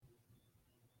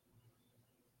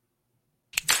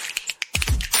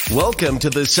Welcome to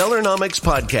the Sellernomics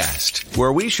Podcast,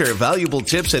 where we share valuable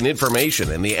tips and information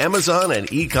in the Amazon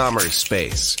and e-commerce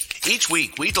space. Each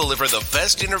week, we deliver the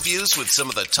best interviews with some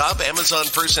of the top Amazon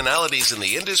personalities in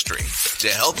the industry to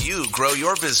help you grow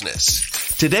your business.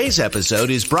 Today's episode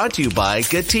is brought to you by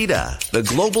Getita, the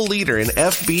global leader in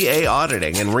FBA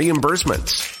auditing and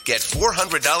reimbursements. Get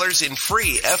 $400 in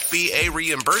free FBA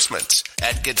reimbursements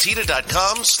at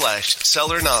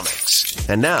Getita.com/Sellernomics.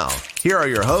 And now, here are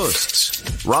your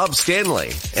hosts, Rob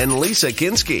Stanley and Lisa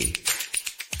Kinski.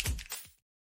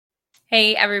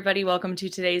 Hey everybody, welcome to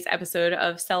today's episode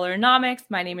of Sellernomics.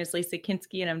 My name is Lisa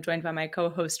Kinski and I'm joined by my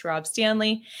co-host Rob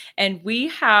Stanley. And we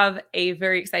have a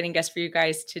very exciting guest for you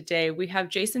guys today. We have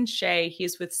Jason Hsieh.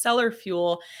 He's with Seller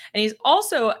Fuel and he's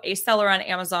also a seller on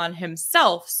Amazon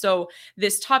himself. So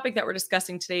this topic that we're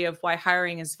discussing today of why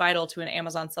hiring is vital to an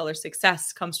Amazon seller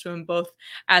success comes to him both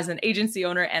as an agency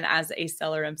owner and as a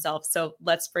seller himself. So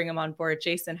let's bring him on board.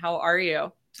 Jason, how are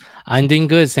you? I'm doing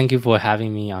good. Thank you for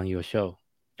having me on your show.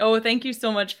 Oh, thank you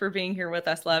so much for being here with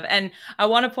us, love. And I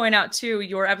want to point out too,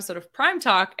 your episode of Prime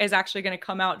Talk is actually going to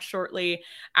come out shortly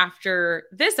after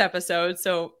this episode.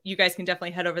 So you guys can definitely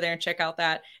head over there and check out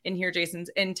that and hear Jason's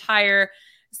entire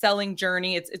selling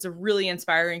journey. It's a really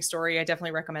inspiring story. I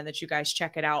definitely recommend that you guys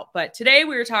check it out. But today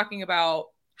we were talking about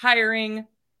hiring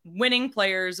winning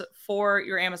players for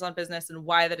your Amazon business and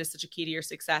why that is such a key to your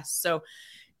success. So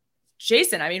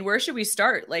Jason, I mean, where should we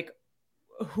start? Like,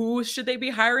 who should they be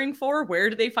hiring for?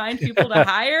 Where do they find people to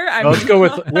hire? Let's go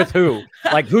with who?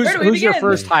 Like who's your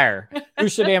first hire? Who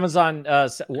should Amazon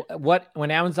when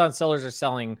Amazon sellers are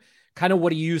selling, kind of what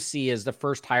do you see as the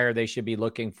first hire they should be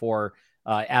looking for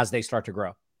as they start to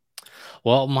grow?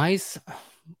 Well, my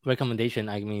recommendation,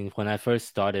 I mean, when I first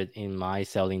started in my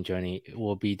selling journey, it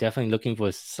will be definitely looking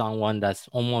for someone that's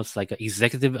almost like an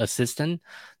executive assistant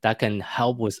that can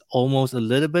help with almost a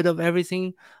little bit of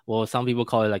everything. Well, some people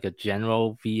call it like a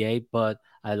general VA, but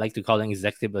I like to call it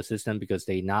executive assistant because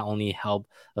they not only help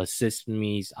assist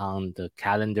me on the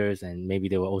calendars, and maybe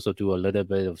they will also do a little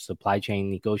bit of supply chain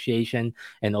negotiation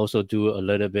and also do a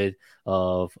little bit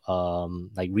of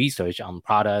like research on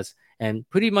products, and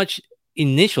pretty much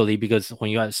initially, because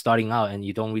when you are starting out and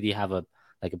you don't really have a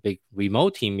big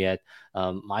remote team yet,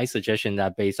 my suggestion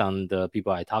that based on the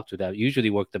people I talk to that usually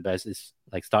work the best is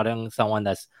like starting someone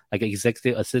that's like an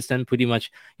executive assistant. Pretty much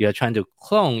you're trying to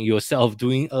clone yourself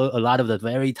doing a lot of the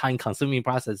very time consuming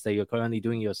process that you're currently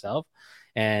doing yourself.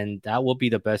 And that will be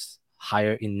the best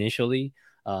hire initially.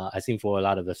 I think for a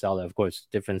lot of the seller, of course,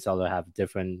 different seller have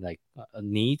different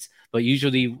needs, but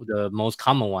usually the most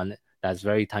common one that's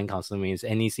very time consuming is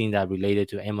anything that related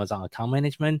to Amazon account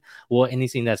management or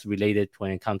anything that's related when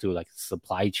it comes to like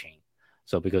supply chain.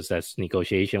 So because that's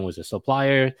negotiation with the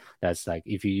supplier, that's like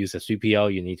if you use a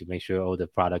 3PL, you need to make sure all the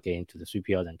product get into the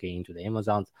 3PL and get into the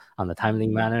Amazon on the timely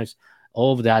manners.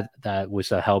 All of that with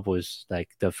the help with like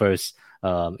the first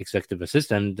executive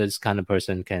assistant, this kind of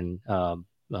person can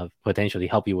potentially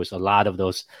help you with a lot of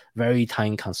those very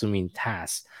time consuming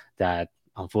tasks that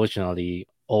unfortunately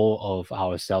all of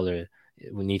our sellers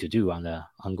we need to do on an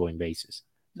ongoing basis.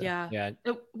 So, yeah.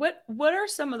 What are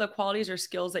some of the qualities or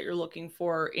skills that you're looking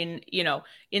for in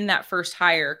that first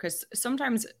hire? Because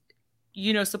sometimes,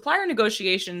 supplier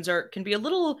negotiations can be a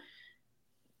little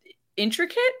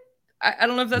intricate. I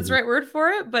don't know if that's the right word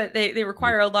for it, but they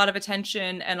require a lot of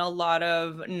attention and a lot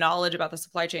of knowledge about the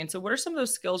supply chain. So what are some of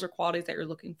those skills or qualities that you're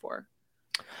looking for?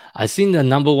 I think the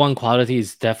number one quality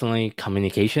is definitely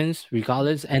communications,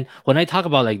 regardless. And when I talk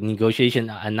about like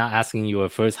negotiation, I'm not asking your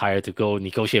first hire to go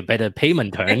negotiate better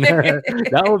payment term.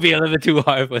 That would be a little bit too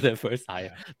hard for the first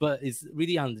hire. But it's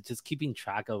really on just keeping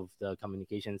track of the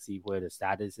communication, see where the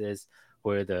status is,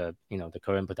 where the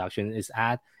current production is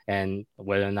at, and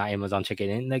whether or not Amazon check it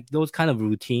in, like those kind of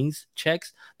routines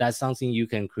checks. That's something you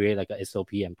can create like a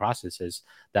SOP and processes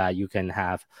that you can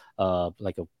have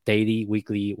like a daily,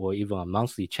 weekly, or even a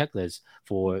monthly checklist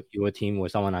for your team or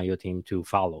someone on your team to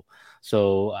follow.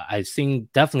 So I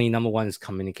think definitely number one is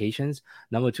communications.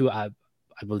 Number two, I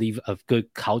believe a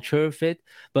good culture fit.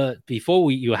 But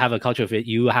before you have a culture fit,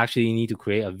 you actually need to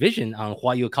create a vision on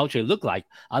what your culture look like.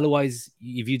 Otherwise,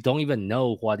 if you don't even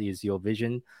know what is your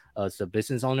vision as a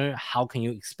business owner, how can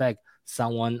you expect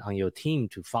someone on your team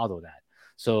to follow that?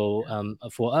 So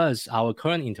for us, our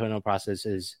current internal process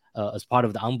is as part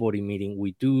of the onboarding meeting,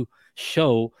 we do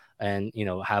show and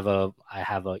I have a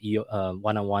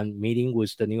one-on-one meeting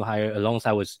with the new hire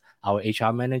alongside with our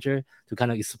HR manager to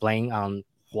kind of explain on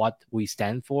what we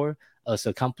stand for as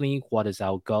a company, what is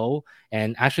our goal.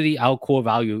 And actually our core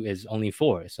value is only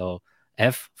 4. So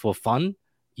F for fun,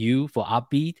 U for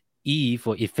upbeat, E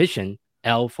for efficient,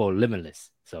 L for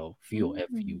limitless. So fuel,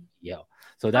 F-U-E-L.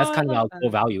 So that's kind of our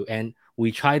core value. And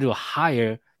we try to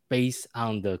hire based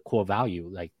on the core value.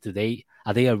 Like,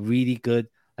 are they a really good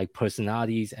like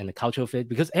personalities and the cultural fit?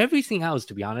 Because everything else,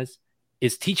 to be honest,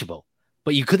 is teachable.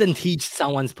 But you couldn't teach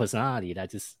someone's personality.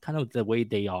 That's just kind of the way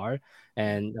they are.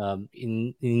 And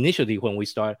initially, when we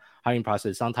start hiring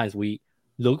process, sometimes we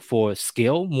look for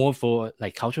skill more for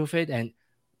like cultural fit, and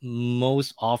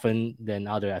most often than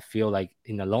other, I feel like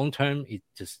in the long term, it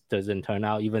just doesn't turn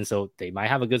out. Even so, they might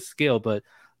have a good skill, but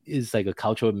it's like a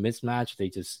cultural mismatch.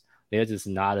 They're just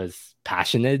not as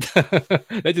passionate.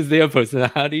 That's just their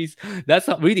personalities. That's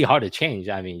not really hard to change.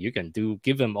 I mean, you can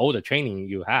give them all the training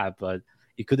you have, but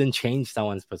you couldn't change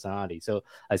someone's personality. So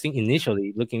I think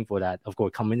initially looking for that, of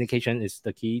course, communication is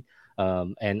the key.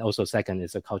 And also second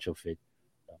is a cultural fit.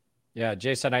 Yeah,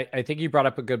 Jason, I think you brought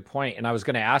up a good point. And I was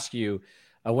going to ask you,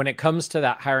 when it comes to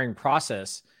that hiring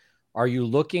process, are you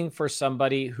looking for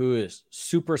somebody who is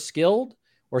super skilled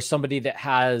or somebody that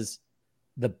has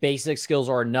the basic skills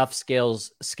or enough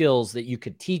skills that you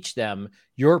could teach them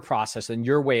your process and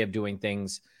your way of doing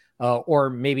things? Or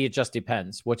maybe it just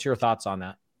depends. What's your thoughts on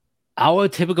that? Our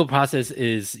typical process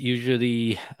is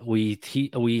usually we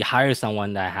hire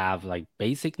someone that have like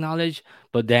basic knowledge,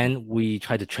 but then we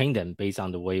try to train them based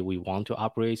on the way we want to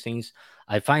operate things.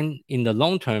 I find in the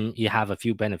long term, you have a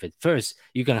few benefits. First,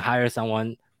 you can hire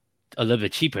someone a little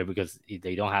bit cheaper because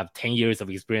they don't have 10 years of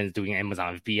experience doing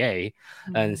Amazon FBA.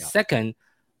 And second,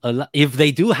 if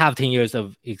they do have 10 years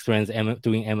of experience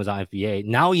doing Amazon FBA,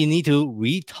 now you need to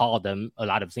retaught them a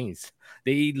lot of things.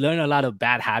 They learn a lot of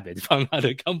bad habits from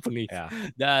other companies.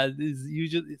 That is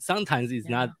usually sometimes it's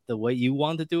not the way you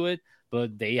want to do it,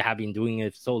 but they have been doing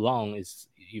it so long.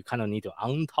 You kind of need to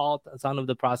untaught some of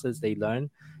the process they learn,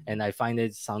 and I find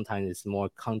it sometimes it's more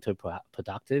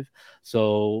counterproductive.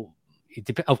 So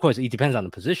of course, it depends on the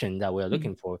position that we're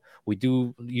looking for. We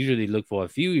do usually look for a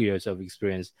few years of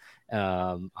experience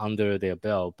under their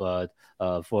belt, but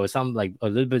for some like a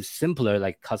little bit simpler,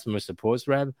 like customer support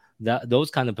rep, those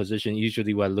kind of positions,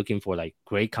 usually we're looking for like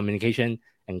great communication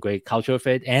and great cultural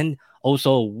fit, and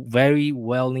also very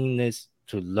willingness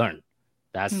to learn.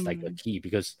 That's like a key,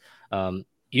 because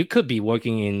you could be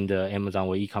working in the Amazon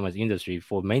or e-commerce industry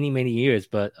for many, many years,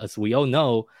 but as we all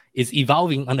know, it's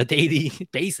evolving on a daily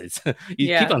basis.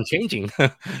 You keep on changing.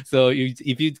 So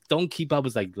if you don't keep up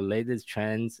with like the latest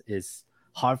trends, it's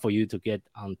hard for you to get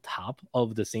on top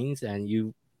of the things, and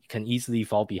you can easily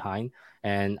fall behind.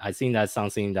 And I think that's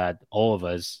something that all of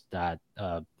us that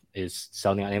is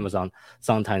selling on Amazon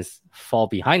sometimes fall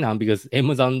behind on, because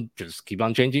Amazon just keep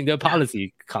on changing their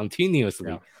policy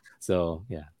continuously. So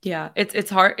it's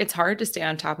hard to stay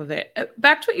on top of it.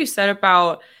 Back to what you said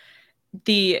about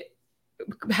the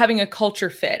having a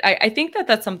culture fit. I think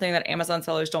that's something that Amazon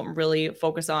sellers don't really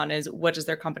focus on, is what does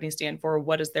their company stand for?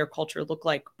 What does their culture look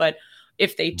like? But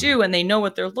if they do, and they know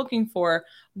what they're looking for,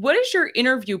 what is your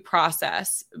interview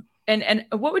process? And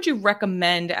what would you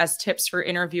recommend as tips for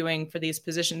interviewing for these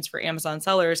positions for Amazon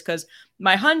sellers? Because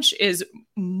my hunch is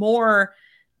more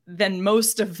than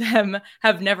most of them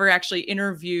have never actually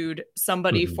interviewed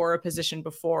somebody for a position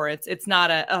before. It's not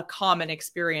a common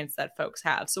experience that folks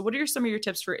have. So what are some of your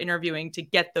tips for interviewing to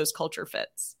get those culture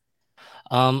fits?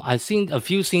 I've seen a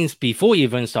few things before you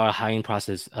even start hiring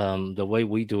process. The way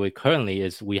we do it currently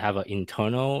is we have an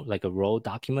internal, like a role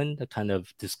document that kind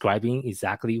of describing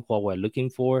exactly what we're looking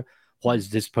for. What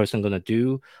is this person going to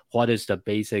do? What is the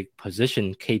basic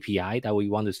position KPI that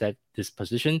we want to set this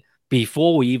position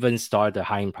before we even start the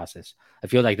hiring process? I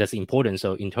feel like that's important.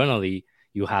 So internally,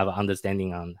 you have an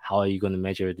understanding on how are you going to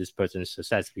measure this person's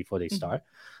success before they start.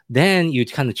 Then you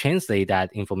kind of translate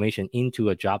that information into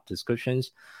a job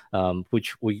descriptions,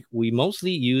 which we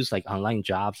mostly use like online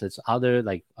jobs. It's other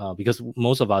like because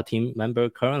most of our team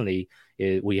member currently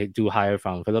we do hire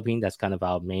from Philippines. That's kind of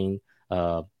our main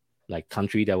like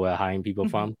country that we're hiring people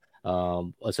from.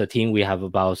 As a team, we have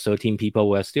about 13 people.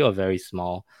 We're still a very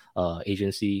small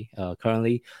agency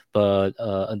currently. But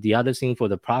the other thing for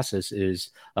the process is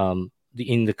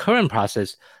in the current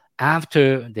process,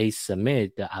 after they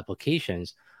submit the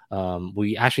applications,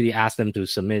 we actually ask them to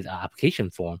submit an application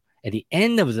form. At the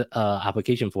end of the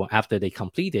application form, after they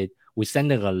complete it, we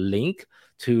send them a link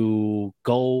to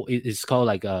go. It's called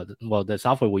like the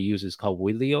software we use is called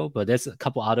Willio, but there's a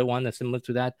couple other ones that's similar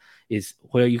to that, is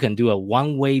where you can do a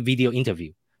one-way video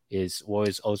interview. Is what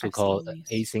is also called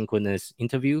asynchronous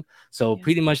interview. So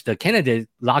pretty much the candidate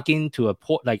log into a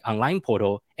like online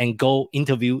portal and go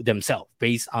interview themselves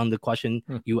based on the question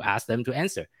you ask them to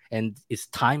answer. And its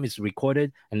time is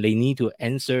recorded, and they need to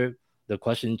answer the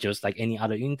question just like any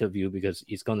other interview, because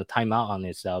it's going to time out on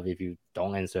itself if you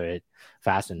don't answer it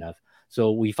fast enough.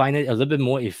 So we find it a little bit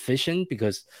more efficient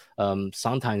because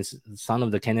sometimes some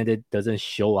of the candidate doesn't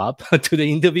show up to the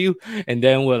interview, and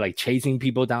then we're like chasing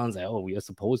people down, like, oh, we are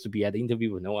supposed to be at the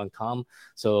interview, but no one come.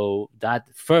 So that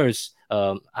first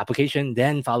application,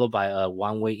 then followed by a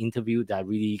one-way interview, that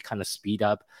really kind of speed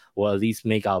up or at least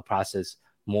make our process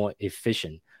more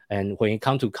efficient. And when it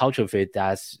comes to culture fit,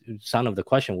 that's some of the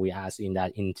questions we ask in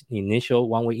that initial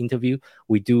one-way interview.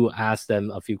 We do ask them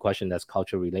a few questions that's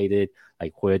culture related,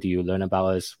 like where do you learn about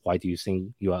us? Why do you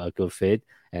think you are a good fit?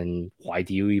 And why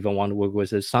do you even want to work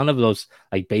with us? Some of those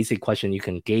like basic questions you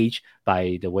can gauge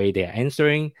by the way they're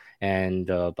answering and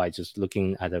by just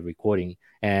looking at the recording.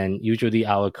 And usually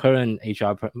our current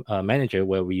HR manager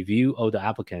will review all the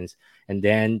applicants, and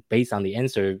then based on the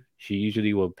answer, she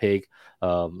usually will pick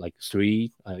like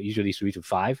usually 3 to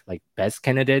 5, like best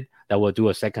candidate that will do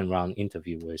a second round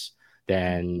interview with.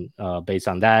 Then based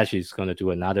on that, she's going to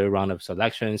do another round of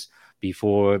selections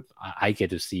before I get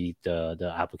to see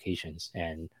the applications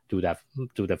and do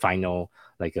the final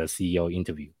like a CEO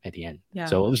interview at the end. Yeah.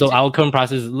 So our current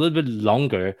process is a little bit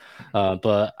longer,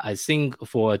 but I think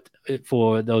for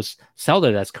those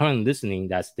sellers that's currently listening,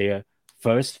 that's their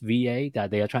first VA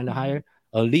that they are trying to hire,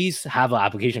 at least have an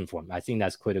application form. I think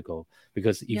that's critical,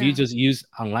 because if you just use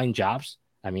online jobs,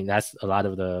 I mean, that's a lot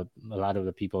of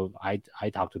the people I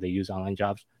talk to, they use online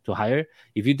jobs to hire.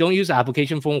 If you don't use the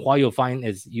application form, what you'll find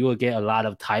is you will get a lot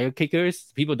of tire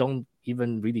kickers. People don't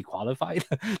even really qualify,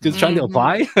 just trying to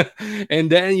apply.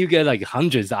 And then you get like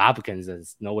hundreds of applicants.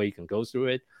 There's no way you can go through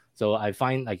it. So I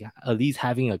find like at least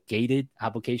having a gated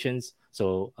applications,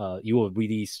 so you will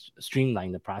really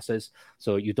streamline the process.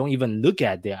 So you don't even look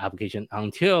at their application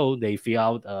until they fill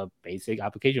out a basic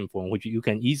application form, which you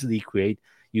can easily create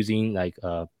using like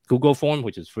Google Form,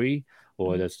 which is free,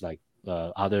 or there's like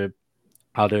other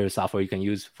software you can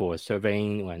use for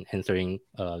surveying and answering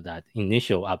that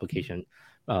initial application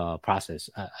process.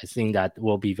 I think that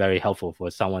will be very helpful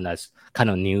for someone that's kind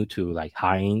of new to like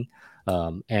hiring.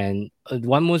 And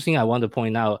one more thing I want to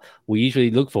point out, we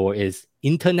usually look for is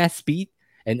internet speed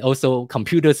and also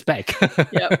computer spec.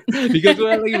 Yep. Because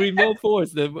we're like remote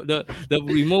force, the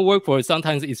remote workforce,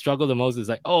 sometimes it struggles the most. It's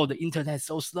like, oh, the internet's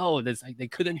so slow. It's like they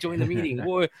couldn't join the meeting,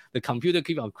 or the computer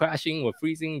keep on crashing or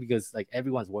freezing because like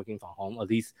everyone's working from home. At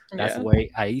least that's the way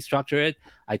I structure it.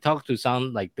 I talked to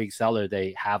some like big seller,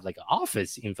 they have like an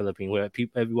office in Philippines where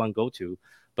everyone go to,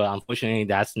 but unfortunately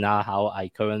that's not how I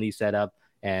currently set up.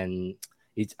 And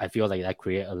I feel like that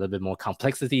create a little bit more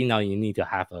complexity. Now you need to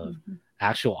have a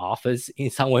actual office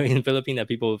in somewhere in the Philippines that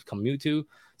people commute to.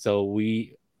 So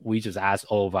we just ask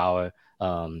all of our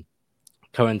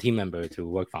current team members to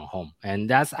work from home. And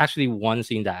that's actually one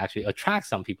thing that actually attracts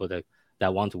some people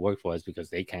that want to work for us,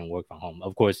 because they can work from home.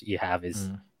 Of course, you have its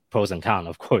pros and cons,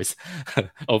 of course,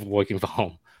 of working from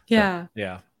home. Yeah. So,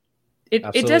 yeah.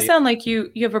 It does sound like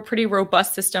you have a pretty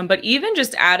robust system, but even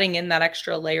just adding in that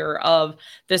extra layer of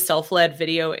the self-led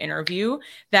video interview,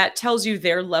 that tells you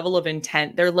their level of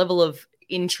intent, their level of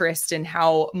interest, and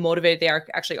how motivated they are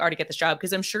to get this job.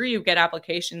 Because I'm sure you get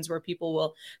applications where people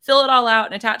will fill it all out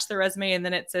and attach their resume, and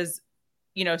then it says,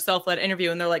 self-led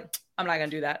interview, and they're like, I'm not gonna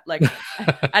do that. Like,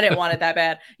 I didn't want it that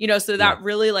bad, so that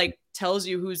really like tells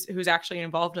you who's actually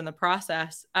involved in the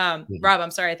process. Rob, I'm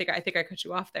sorry. I think I cut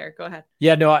you off there. Go ahead.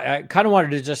 Yeah, no, I kind of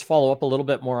wanted to just follow up a little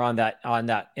bit more on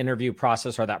that interview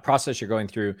process, or that process you're going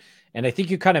through. And I think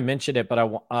you kind of mentioned it,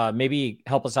 but I maybe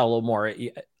help us out a little more.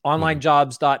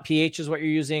 Onlinejobs.ph is what you're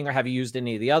using, or have you used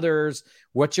any of the others?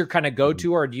 What's your kind of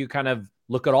go-to, or do you kind of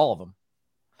look at all of them?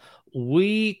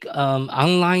 We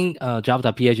online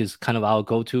job.ph is kind of our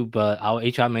go-to, but our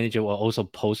HR manager will also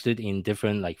post it in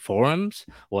different like forums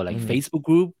or like Facebook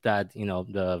group that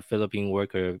the Philippine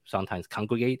worker sometimes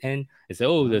congregate in. They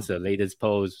say, there's the latest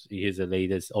post, here's the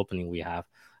latest opening we have,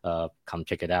 come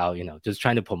check it out. Just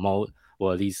trying to promote,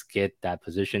 or at least get that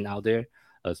position out there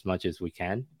as much as we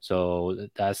can. So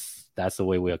that's the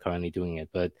way we are currently doing it.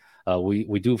 But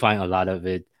we do find a lot of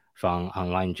it from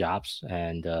online jobs,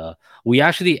 and we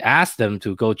actually asked them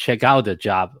to go check out the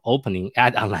job opening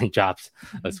at online jobs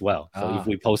as well. So if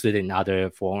we post it in other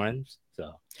forums,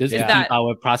 so just to keep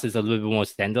our process a little bit more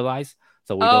standardized,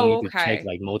 so we don't need to check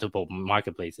like multiple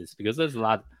marketplaces, because there's a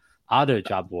lot other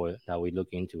job board that we look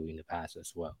into in the past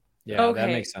as well. Yeah, that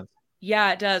makes sense.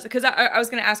 Yeah, it does. Because I was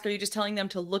going to ask, are you just telling them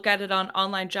to look at it on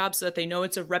online jobs so that they know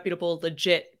it's a reputable,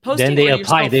 legit posting? Then they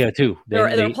apply there too. They're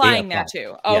applying there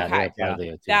too. Okay. Yeah,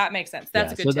 there too. That makes sense.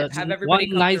 That's a good tip. Have everybody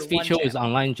one nice feature is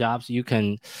online jobs. You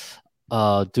can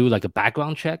do like a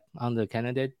background check on the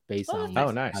candidate based on. Oh,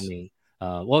 nice. I mean,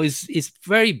 well, it's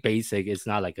very basic. It's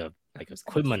not like a like a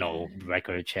criminal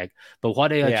record check, but what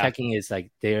they are checking is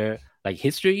like their like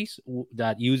histories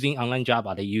that using online job.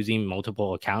 Are they using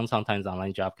multiple accounts? Sometimes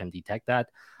online job can detect that.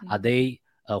 Are they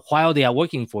while they are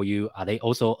working for you, are they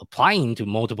also applying to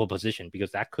multiple positions?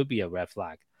 Because that could be a red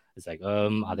flag. It's like,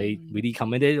 are they really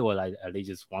committed, or like are they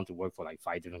just want to work for like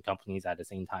 5 different companies at the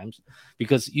same time?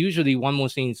 Because usually one more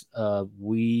thing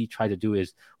we try to do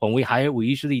is when we hire, we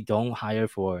usually don't hire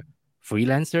for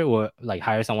freelancer or like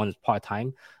hire someone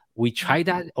part-time. We tried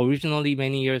that originally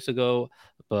many years ago,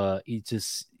 but it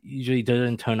just usually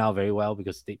doesn't turn out very well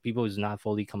because people is not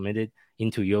fully committed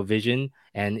into your vision,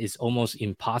 and it's almost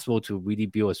impossible to really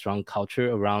build a strong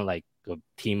culture around like a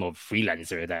team of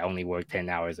freelancers that only work 10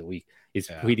 hours a week. It's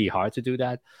pretty hard to do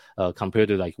that compared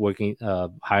to like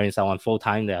hiring someone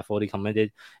full-time that are fully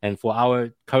committed. And for our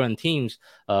current teams,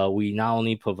 we not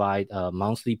only provide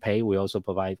monthly pay, we also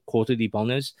provide quarterly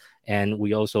bonus, and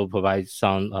we also provide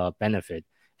some benefit.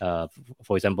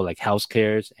 For example, like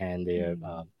healthcare, and their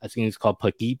I think it's called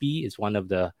Pagibi. It's one of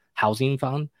the housing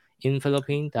fund in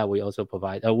Philippines that we also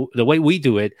provide. The way we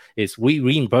do it is we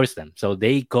reimburse them, so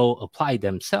they go apply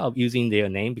themselves using their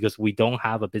name because we don't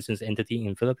have a business entity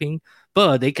in Philippines,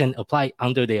 but they can apply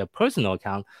under their personal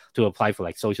account to apply for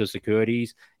like social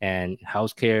securities and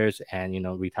healthcare and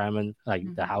retirement,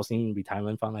 like the housing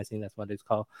retirement fund. I think that's what it's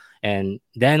called. And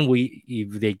then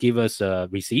if they give us a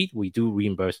receipt, we do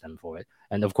reimburse them for it.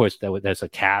 And of course, there's a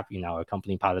cap in our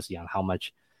company policy on how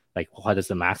much, like what is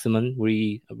the maximum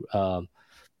we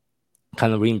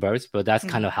kind of reimburse, but that's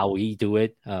kind of how we do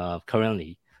it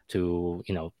currently to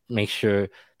make sure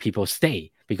people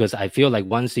stay. Because I feel like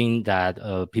one thing that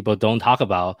people don't talk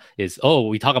about is,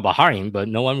 we talk about hiring, but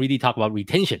no one really talk about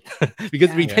retention.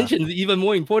 Because retention is even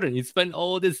more important. You spend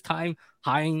all this time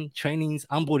hiring, trainings,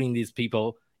 onboarding these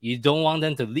people. You don't want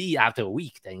them to leave after a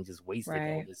week, then you just wasted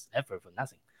all this effort for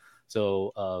nothing.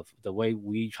 So the way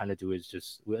we trying to do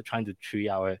is we're trying to treat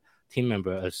our team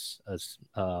member as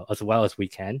well as we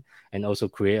can, and also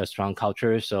create a strong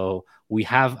culture. So we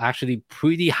have actually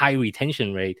pretty high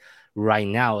retention rate right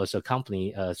now as a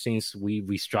company, since we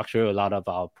restructure a lot of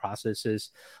our processes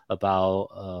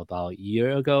about a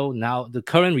year ago. Now the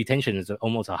current retention is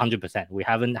almost 100%. We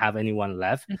haven't have anyone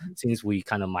left since we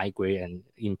kind of migrate and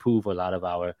improve a lot of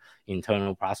our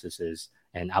internal processes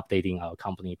and updating our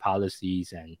company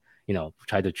policies, and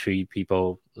try to treat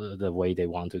people the way they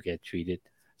want to get treated.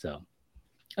 So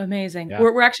amazing. Yeah.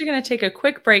 We're actually going to take a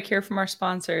quick break here from our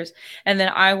sponsors, and then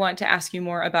I want to ask you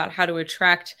more about how to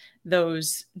attract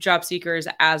those job seekers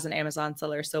as an Amazon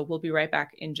seller. So we'll be right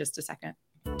back in just a second.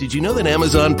 Did you know that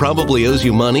Amazon probably owes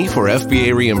you money for FBA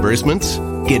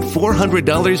reimbursements? Get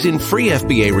 $400 in free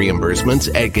FBA reimbursements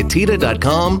at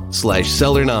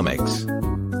Getita.com/Sellernomics.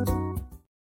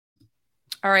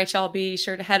 All right, y'all, be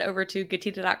sure to head over to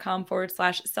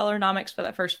Getita.com/Sellernomics for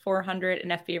that first 400 in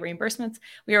FBA reimbursements.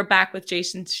 We are back with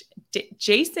Jason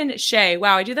Hsieh.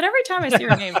 Wow, I do that every time I see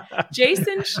your name.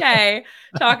 Jason Hsieh,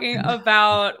 talking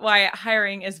about why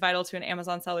hiring is vital to an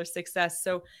Amazon seller's success.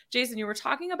 So, Jason, you were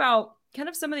talking about kind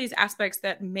of some of these aspects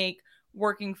that make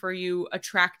working for you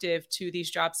attractive to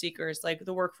these job seekers, like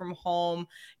the work from home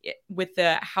with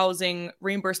the housing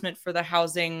reimbursement for the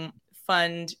housing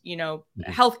fund,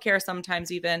 healthcare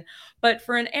sometimes even. But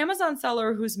for an Amazon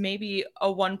seller who's maybe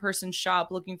a one-person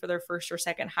shop looking for their first or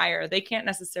second hire, they can't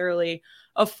necessarily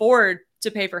afford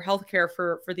to pay for healthcare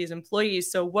for these employees.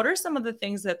 So what are some of the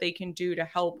things that they can do to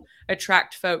help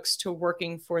attract folks to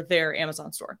working for their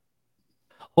Amazon store?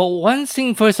 Well, one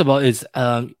thing, first of all, is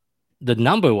the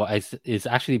number is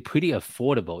actually pretty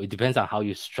affordable. It depends on how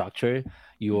you structure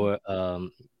your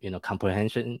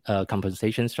compensation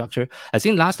structure. I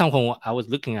think last time when I was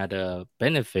looking at the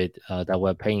benefit that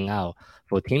we're paying out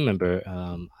for team member,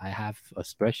 I have a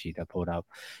spreadsheet I pulled out.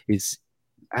 It's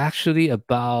actually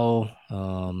about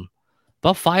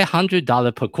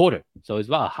 $500 per quarter. So it's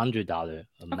about $100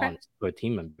 a month per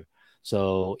team member.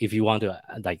 So if you want to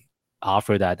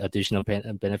offer that additional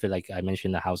benefit, like I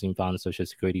mentioned, the housing fund, social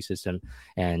security system,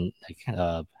 and like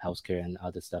healthcare and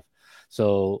other stuff.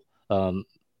 So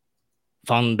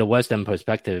from the Western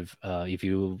perspective, if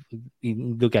you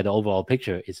look at the overall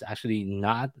picture, it's actually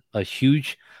not a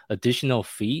huge additional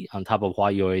fee on top of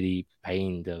what you're already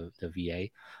paying the VA.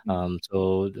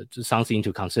 So something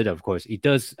to consider. Of course, it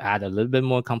does add a little bit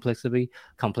more complexity.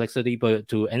 But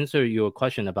to answer your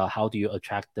question about how do you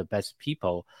attract the best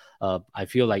people, I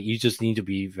feel like you just need to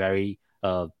be very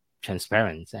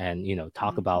transparent and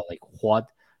talk about like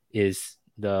what is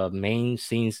the main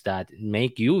things that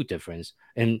make you difference.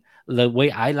 And the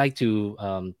way I like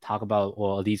to talk about,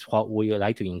 or at least what we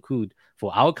like to include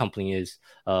for our company is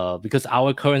because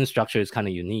our current structure is kind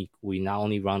of unique. We not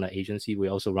only run an agency, we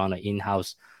also run an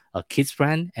in-house kids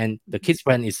brand, and the kids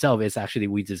brand itself is actually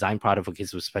we design product for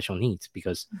kids with special needs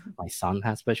because my son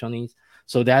has special needs.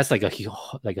 So that's like a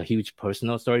huge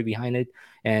personal story behind it.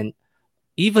 And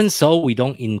even so, we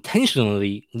don't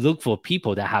intentionally look for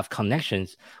people that have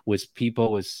connections with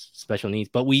people with special needs,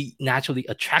 but we naturally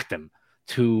attract them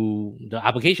to the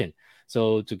application.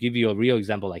 So to give you a real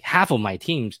example, like half of my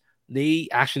teams, they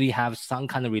actually have some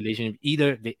kind of relationship.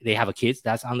 Either they have a kid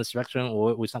that's on the spectrum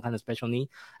or with some kind of special need.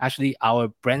 Actually, our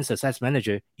brand success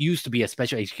manager used to be a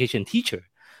special education teacher.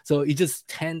 So it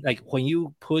just like when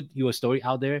you put your story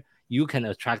out there, you can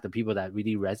attract the people that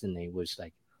really resonate with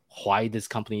like why this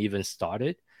company even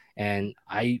started. And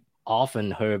I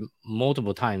often heard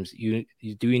multiple times you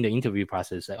during the interview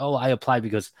process, like, oh, I applied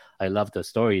because I love the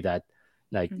story that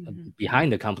like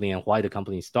behind the company and why the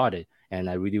company started. And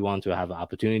I really want to have an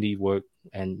opportunity work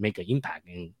and make an impact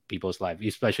in people's life,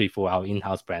 especially for our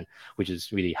in-house brand, which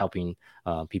is really helping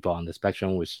people on the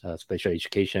spectrum with special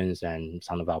educations and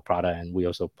some of our product. And we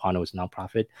also partner with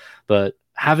nonprofit. But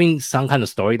having some kind of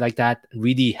story like that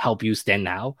really help you stand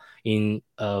out in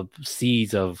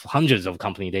seas of hundreds of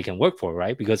companies they can work for,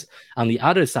 right? Because on the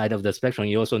other side of the spectrum,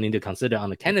 you also need to consider on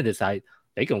the candidate side,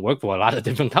 they can work for a lot of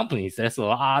different companies. There's a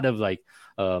lot of like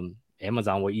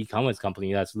Amazon or e-commerce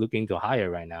company that's looking to hire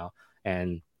right now.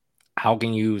 And how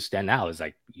can you stand out? It's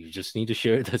like you just need to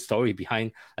share the story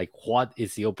behind like what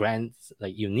is your brand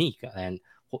like unique,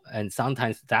 and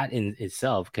sometimes that in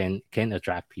itself can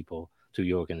attract people to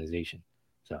your organization.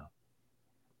 So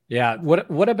yeah,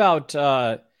 what about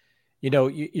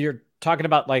you're talking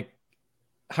about like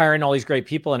hiring all these great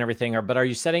people and everything, but are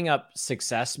you setting up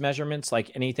success measurements,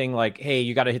 like anything like, hey,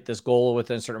 you got to hit this goal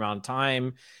within a certain amount of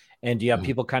time? And do you have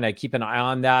people kind of keep an eye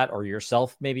on that, or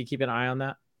yourself maybe keep an eye on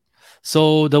that?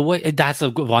 So the way that's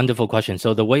a good, wonderful question.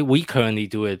 So the way we currently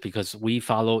do it, because we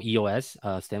follow EOS,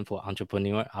 stand for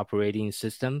Entrepreneur Operating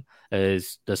System,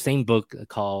 is the same book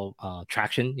called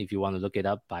Traction, if you want to look it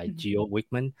up, by Geo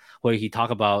Wickman, where he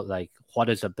talk about like what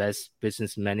is the best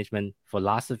business management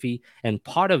philosophy. And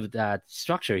part of that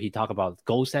structure, he talk about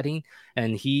goal setting,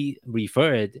 and he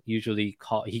referred he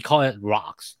call it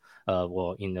rocks.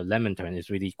 Well, in the lemon term, it's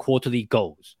really quarterly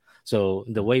goals. So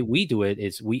the way we do it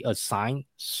is we assign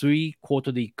 3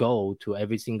 quarterly goals to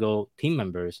every single team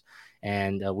members,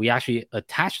 and we actually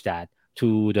attach that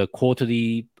to the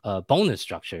quarterly bonus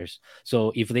structures.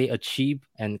 So if they achieve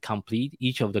and complete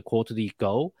each of the quarterly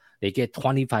goal, they get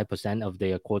 25% of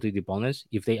their quarterly bonus.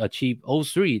 If they achieve all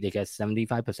 3, they get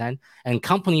 75%. And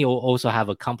company will also have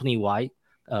a company-wide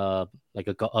like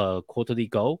a quarterly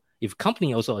goal. If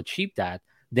company also achieve that,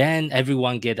 then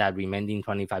everyone get that remaining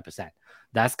 25%.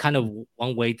 That's kind of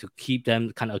one way to keep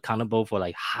them kind of accountable for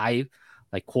like high,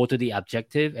 like quarterly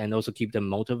objective, and also keep them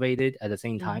motivated at the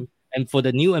same time. And for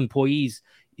the new employees,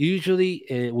 usually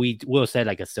we will set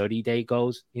like a 30-day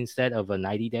goals instead of a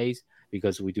 90 days,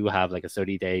 because we do have like a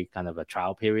 30-day kind of a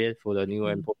trial period for the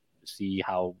newer employees to see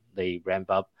how they ramp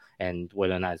up and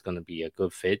whether or not it's going to be a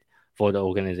good fit for the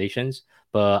organizations.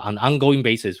 But on an ongoing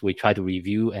basis, we try to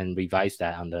review and revise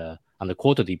that on the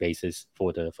quarterly basis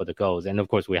for the goals. And of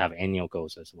course, we have annual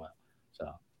goals as well.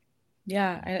 So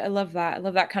yeah, I love that. I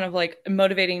love that kind of like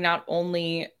motivating not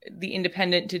only the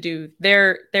independent to do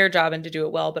their job and to do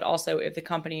it well, but also if the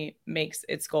company makes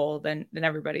its goal, then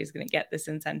everybody's going to get this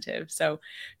incentive. So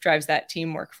drives that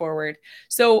teamwork forward.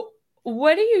 So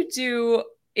what do you do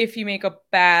if you make a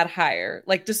bad hire?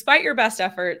 Like, despite your best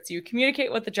efforts, you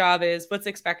communicate what the job is, what's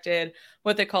expected,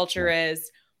 what the culture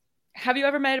is. Have you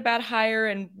ever made a bad hire,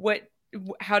 and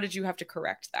how did you have to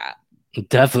correct that?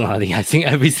 Definitely. I think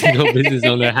every single business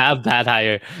owner have bad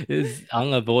hire. It's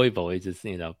unavoidable. It's just,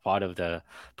 part of the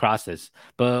process.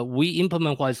 But we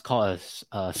implement what is called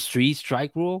a 3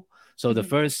 strike rule. So the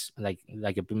first, like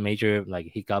a major like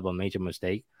hiccup or major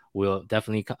mistake, we'll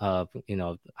definitely,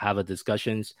 have a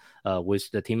discussions with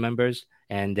the team members.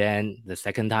 And then the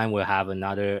second time we'll have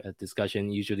another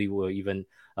discussion. Usually we'll even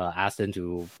ask them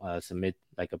to submit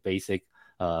like a basic,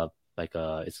 I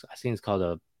think it's called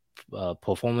a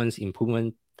performance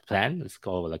improvement plan. It's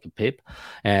called like a PIP.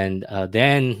 And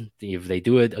then if they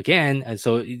do it again, and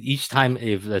so each time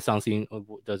if something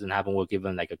doesn't happen, we're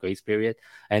given like a grace period.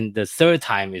 And the third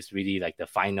time is really like the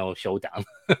final showdown.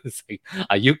 It's like,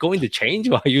 are you going to change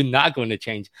or are you not going to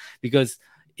change? Because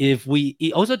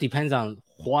it also depends on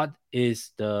what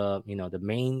is the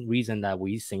main reason that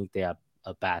we think they are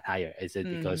a bad hire. Is it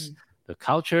because the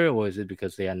culture, or is it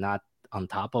because they are not on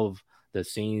top of the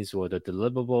scenes or the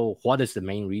deliverable, what is the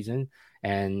main reason,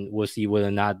 and we'll see whether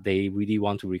or not they really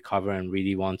want to recover and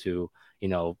really want to,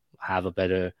 have a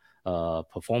better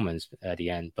performance at the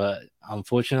end. But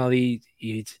unfortunately,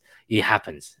 it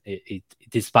happens.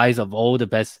 Despite of all the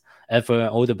best effort,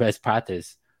 all the best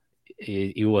practice,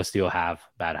 you will still have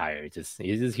bad hire. It's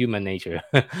just human nature.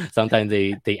 Sometimes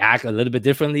they act a little bit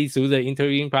differently through the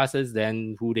interviewing process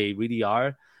than who they really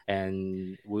are.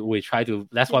 And we try to,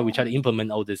 that's why we try to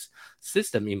implement all this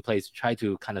system in place, try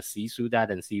to kind of see through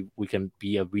that and see if we can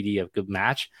be a good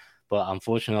match. But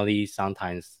unfortunately,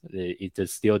 sometimes it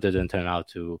just still doesn't turn out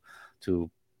to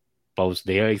both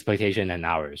their expectation and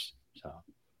ours. So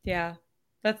yeah.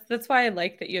 That's why I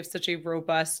like that you have such a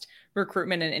robust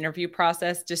recruitment and interview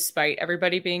process, despite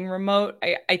everybody being remote.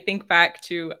 I think back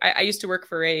to, I used to work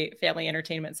for a family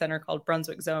entertainment center called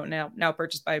Brunswick Zone, now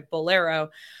purchased by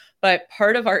Bolero. But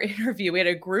part of our interview, we had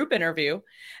a group interview,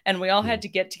 and we all had to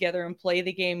get together and play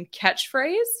the game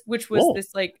Catchphrase, which was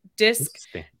this like disc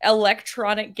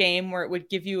electronic game where it would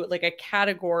give you like a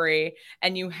category,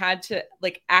 and you had to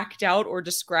like act out or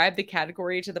describe the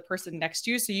category to the person next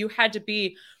to you. So you had to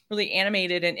be really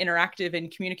animated and interactive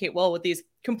and communicate well with these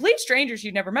complete strangers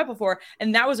you'd never met before.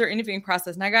 And that was our interviewing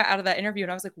process. And I got out of that interview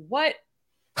and I was like, what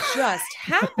just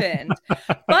happened?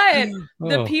 But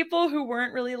the people who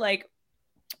weren't really like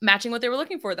matching what they were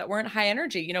looking for, that weren't high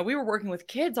energy. We were working with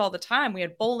kids all the time. We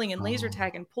had bowling and laser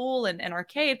tag and pool and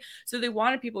arcade. So they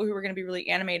wanted people who were going to be really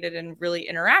animated and really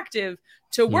interactive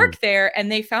to work there.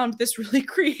 And they found this really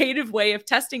creative way of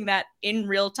testing that in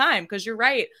real time. Because you're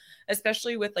right,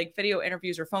 especially with like video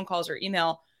interviews or phone calls or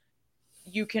email,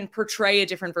 you can portray a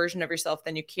different version of yourself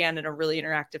than you can in a really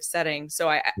interactive setting. So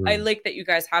I like that you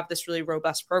guys have this really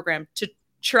robust program to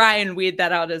try and weed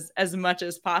that out as much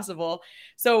as possible.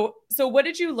 So what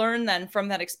did you learn then from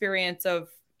that experience of,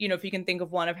 if you can think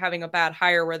of one of having a bad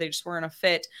hire where they just weren't a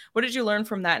fit, what did you learn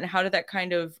from that? And how did that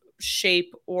kind of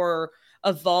shape or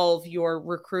evolve your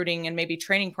recruiting and maybe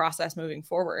training process moving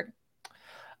forward?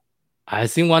 I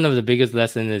think one of the biggest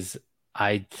lessons is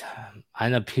I'm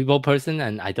a people person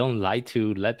and I don't like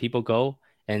to let people go.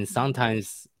 And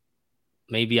sometimes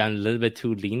maybe I'm a little bit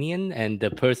too lenient and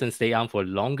the person stay on for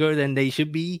longer than they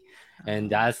should be. And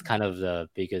that's kind of the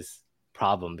biggest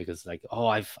problem, because like,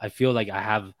 I feel like I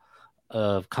have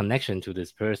a connection to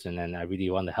this person and I really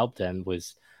want to help them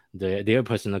with their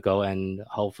personal goal, and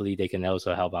hopefully they can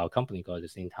also help our company go at the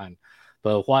same time.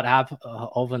 But what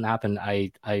often happen,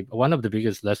 one of the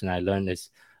biggest lessons I learned is,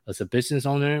 as a business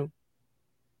owner,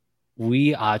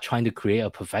 we are trying to create a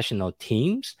professional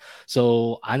teams.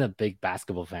 So I'm a big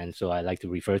basketball fan, so I like to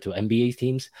refer to NBA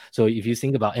teams. So if you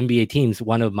think about NBA teams,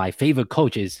 one of my favorite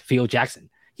coaches, Phil Jackson.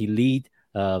 He lead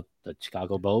the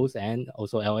Chicago Bulls and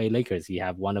also LA Lakers. He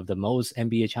have one of the most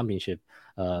NBA championship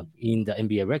in the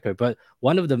NBA record. But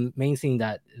one of the main thing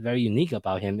that very unique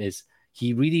about him is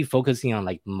he really focusing on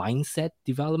like mindset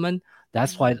development.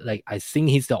 That's why like I think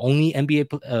he's the only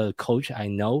NBA coach I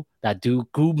know that do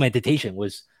group meditation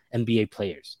with NBA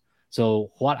players.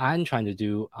 So what I'm trying to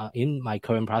do in my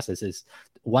current process is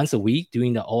once a week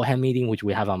during the all hand meeting, which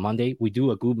we have on Monday, we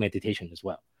do a group meditation as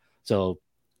well. So,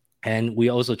 and we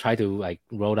also try to like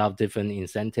roll out different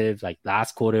incentives. Like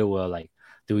last quarter, we're like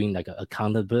doing like an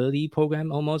accountability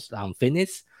program almost on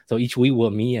fitness. So each week we'll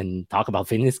meet and talk about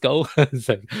fitness goal. It's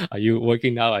like, are you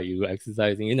working out? Are you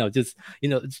exercising?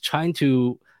 It's trying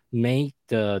to make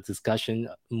the discussion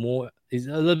more, is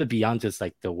a little bit beyond just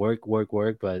like the work,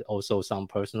 but also some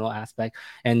personal aspect.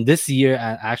 And this year,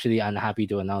 I'm happy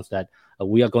to announce that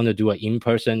we are going to do an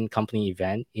in-person company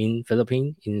event in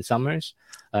Philippines in summers.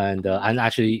 And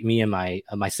actually, me and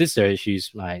my sister,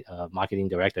 she's my marketing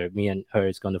director. Me and her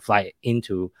is going to fly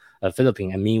into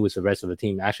Philippines, and me with the rest of the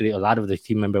team. Actually, a lot of the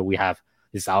team member we have,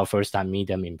 this is our first time meet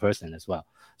them in person as well.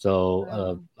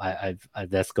 So I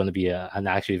that's going to be I'm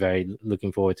actually very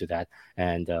looking forward to that,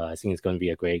 and I think it's going to be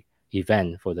a great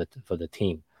event for the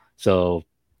team. So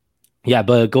yeah,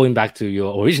 but going back to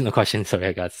your original question, sorry,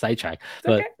 I got sidetracked.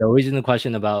 But the original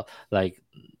question about like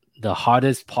the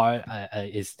hardest part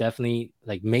is definitely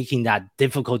like making that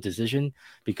difficult decision,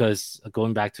 because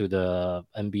going back to the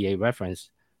NBA reference,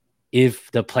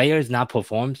 if the player is not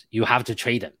performs, you have to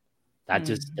trade them. That's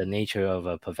just the nature of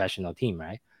a professional team,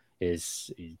 right?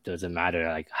 It doesn't matter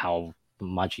like how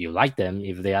much you like them.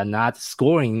 If they are not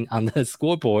scoring on the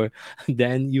scoreboard,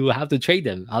 then you have to trade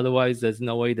them. Otherwise, there's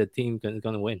no way the team is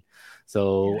going to win.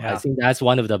 So I think that's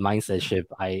one of the mindset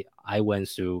shift I went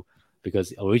through,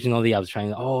 because originally I was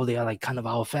trying, they are like kind of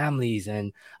our families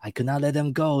and I could not let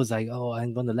them go. It's like,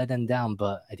 I'm going to let them down.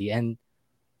 But at the end,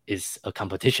 is a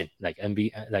competition, like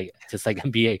NBA, like just like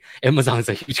NBA. Amazon is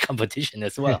a huge competition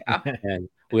as well, and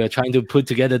we are trying to put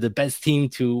together the best team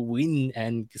to win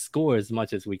and score as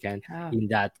much as we can in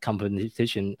that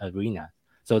competition arena.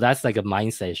 So that's like a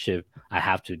mindset shift I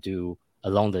have to do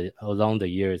along the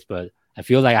years. But I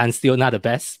feel like I'm still not the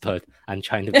best, but I'm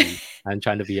trying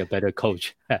to be a better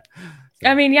coach. So.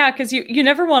 I mean, yeah, because you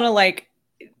never want to like.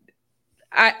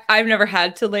 I've never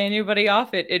had to lay anybody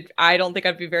off. I don't think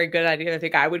I'd be very good at it. I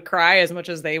think I would cry as much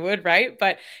as they would, right?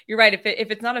 But you're right. If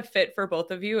it's not a fit for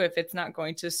both of you, if it's not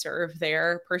going to serve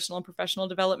their personal and professional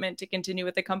development to continue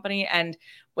with the company, and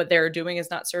what they're doing is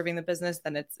not serving the business,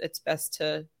 then it's best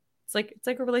to. It's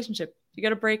like a relationship. You got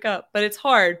to break up, but it's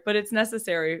hard, but it's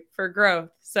necessary for growth.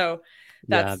 So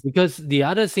that's because the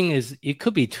other thing is it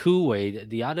could be two-way.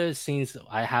 The other things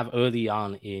I have early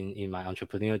on in my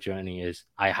entrepreneurial journey is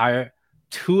I hire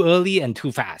too early and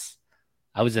too fast.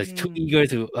 I was just too eager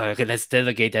to okay, let's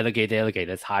delegate.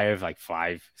 Let's hire like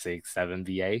 5, 6, 7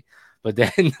 VA. But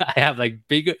then I have like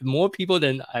more people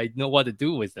than I know what to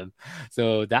do with them.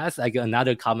 So that's like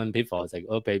another common pitfall. It's like,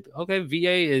 okay,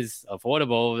 VA is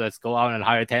affordable. Let's go out and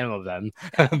hire 10 of them.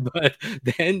 But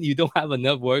then you don't have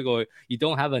enough work, or you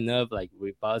don't have enough like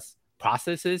robust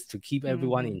processes to keep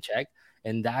everyone in check.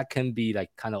 And that can be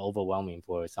like kind of overwhelming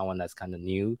for someone that's kind of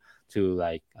new to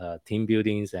like team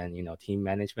buildings and, team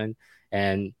management.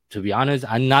 And to be honest,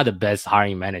 I'm not the best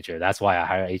hiring manager. That's why I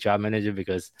hire HR manager,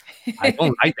 because I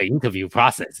don't like the interview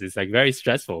process. It's like very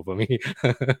stressful for me.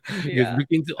 Because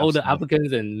looking to all the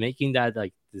applicants and making that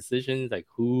like decisions, like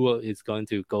who is going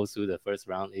to go through the first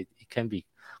round, it can be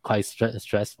quite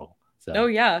stressful. So. Oh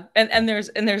yeah, and there's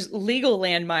legal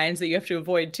landmines that you have to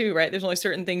avoid too, right? There's only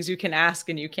certain things you can ask,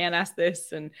 and you can't ask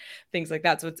this and things like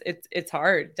that. So it's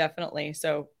hard, definitely.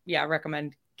 So yeah, I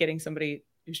recommend getting somebody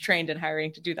who's trained in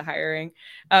hiring to do the hiring.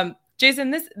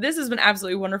 Jason, this has been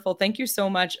absolutely wonderful. Thank you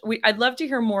so much. I'd love to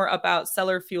hear more about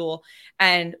Seller Fuel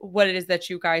and what it is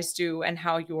that you guys do and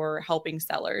how you're helping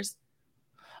sellers.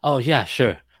 Oh yeah,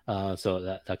 sure. So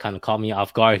that kind of caught me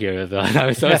off guard here. I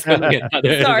was looking at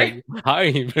other like,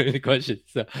 hiring questions.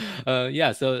 So,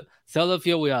 so Seller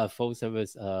Fuel, we are a full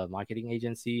service marketing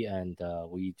agency, and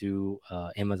we do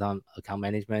Amazon account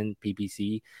management,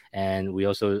 PPC, and we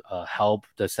also help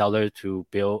the seller to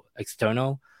build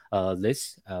external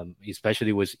lists,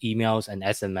 especially with emails and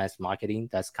SMS marketing.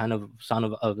 That's kind of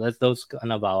those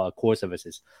kind of our core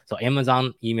services. So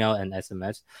Amazon, email, and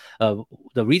SMS.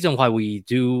 The reason why we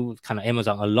do kind of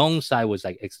Amazon alongside with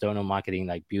like external marketing,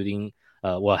 like building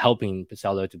helping the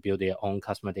seller to build their own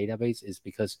customer database, is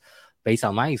because based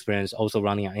on my experience also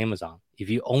running on Amazon, if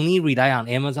you only rely on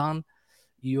Amazon,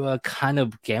 you are kind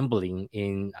of gambling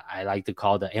in, I like to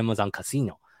call the Amazon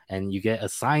casino, and you get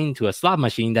assigned to a slot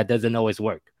machine that doesn't always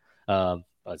work.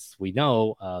 As we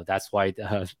know, that's why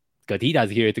Gatita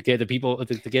is here to get the people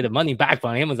to get the money back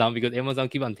from Amazon, because Amazon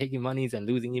keep on taking monies and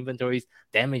losing inventories,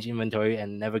 damage inventory,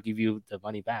 and never give you the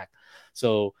money back.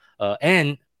 So,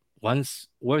 and one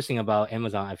worst thing about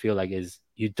Amazon, I feel like, is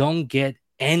you don't get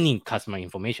any customer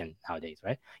information nowadays,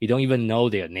 right? You don't even know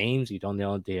their names. You don't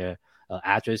know their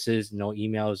addresses, no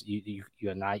emails.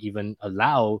 You're not even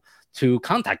allowed to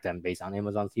contact them based on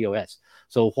Amazon TOS.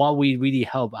 So what we really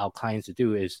help our clients to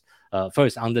do is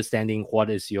first understanding what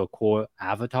is your core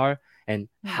avatar, and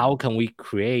how can we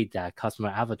create that customer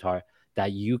avatar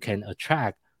that you can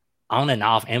attract on and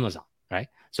off Amazon, right?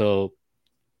 So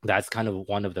that's kind of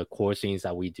one of the core things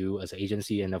that we do as an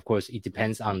agency. And of course, it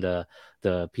depends on the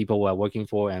people we're working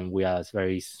for. And we are a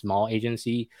very small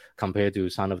agency compared to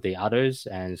some of the others.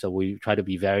 And so we try to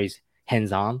be very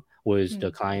hands-on with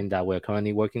the client that we're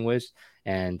currently working with.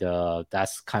 And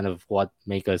that's kind of what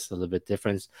makes us a little bit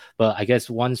different. But I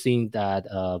guess one thing that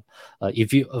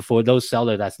for those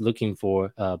sellers that's looking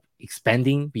for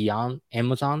expanding beyond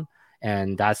Amazon,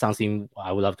 and that's something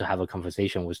I would love to have a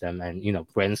conversation with them and,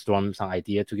 brainstorm some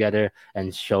idea together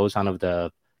and show some of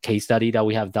the case study that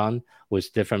we have done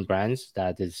with different brands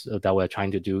that we're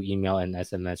trying to do email and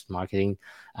SMS marketing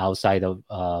outside of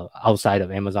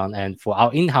Amazon. And for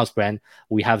our in-house brand,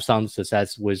 we have some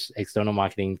success with external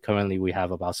marketing. Currently, we have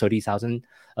about 30,000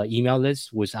 email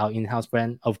lists with our in-house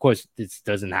brand. Of course, this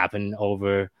doesn't happen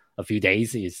over a few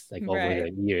days. Is like over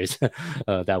the years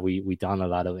that we done a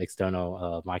lot of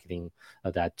external marketing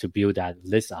that to build that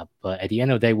list up. But at the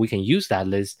end of the day, we can use that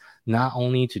list not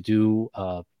only to do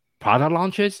product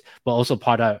launches, but also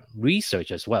product research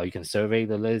as well. You can survey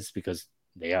the list because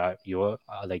they are your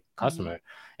like customer,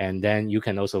 and then you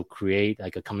can also create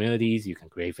like a communities. You can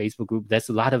create Facebook group. There's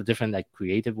a lot of different like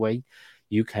creative way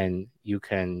you can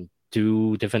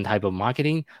do different type of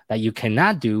marketing that you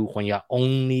cannot do when you're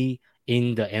only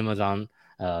in the Amazon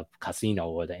casino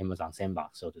or the Amazon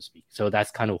sandbox, so to speak. So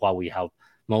that's kind of what we help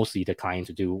mostly the client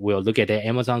to do. We'll look at the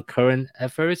Amazon current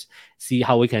efforts, see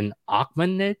how we can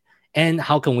augment it, and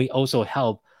how can we also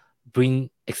help bring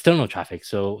external traffic.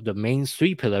 So the main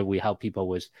 3 pillar we help people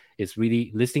with is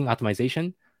really listing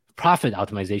optimization, profit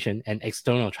optimization, and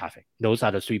external traffic. Those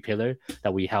are the 3 pillars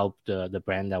that we help the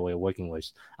brand that we're working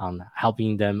with on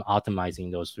helping them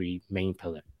optimizing those 3 main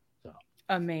pillars. So.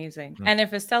 Amazing. And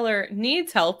if a seller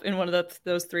needs help in one of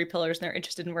those 3 pillars and they're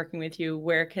interested in working with you,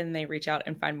 where can they reach out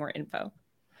and find more info?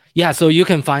 Yeah, so you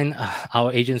can find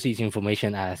our agency's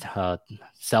information at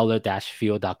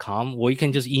seller-field.com, or you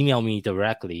can just email me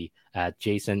directly at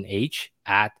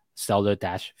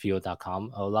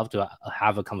jasonh@seller-field.com. I would love to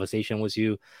have a conversation with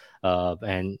you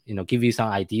and give you some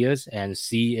ideas and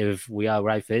see if we are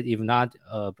right fit. If not,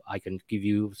 I can give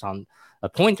you some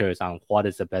pointers on what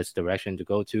is the best direction to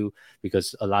go to,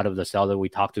 because a lot of the seller we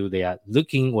talk to, they are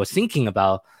looking or thinking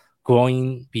about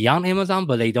growing beyond Amazon,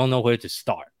 but they don't know where to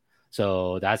start.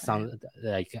 So that sounds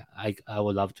like I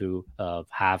would love to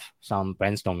have some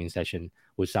brainstorming session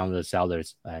with some of the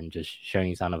sellers and just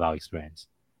sharing some of our experience.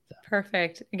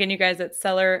 Perfect. Again, you guys at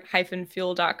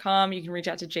seller-fuel.com. You can reach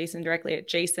out to Jason directly at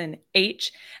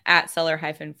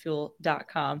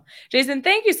jasonh@seller-fuel.com. Jason,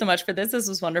 thank you so much for this. This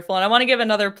was wonderful. And I want to give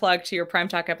another plug to your Prime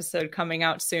Talk episode coming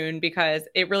out soon, because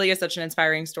it really is such an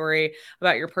inspiring story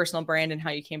about your personal brand and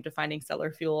how you came to finding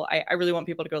Seller Fuel. I really want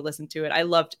people to go listen to it. I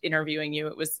loved interviewing you.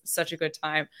 It was such a good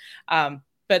time.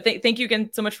 But thank you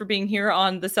again so much for being here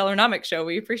on the Sellernomics Show.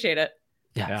 We appreciate it.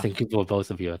 Yeah. Thank you for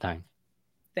both of your time.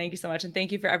 Thank you so much. And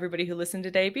thank you for everybody who listened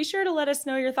today. Be sure to let us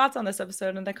know your thoughts on this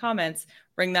episode in the comments.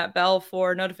 Ring that bell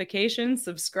for notifications,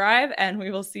 subscribe, and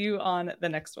we will see you on the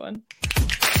next one.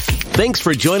 Thanks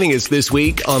for joining us this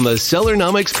week on the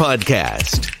Sellernomics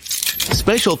Podcast.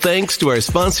 Special thanks to our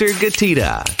sponsor,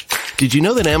 Getita. Did you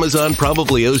know that Amazon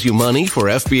probably owes you money for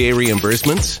FBA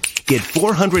reimbursements? Get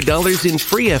 $400 in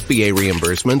free FBA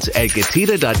reimbursements at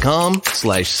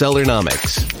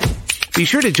Getita.com/Sellernomics. Be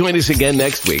sure to join us again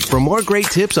next week for more great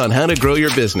tips on how to grow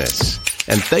your business.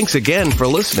 And thanks again for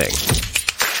listening.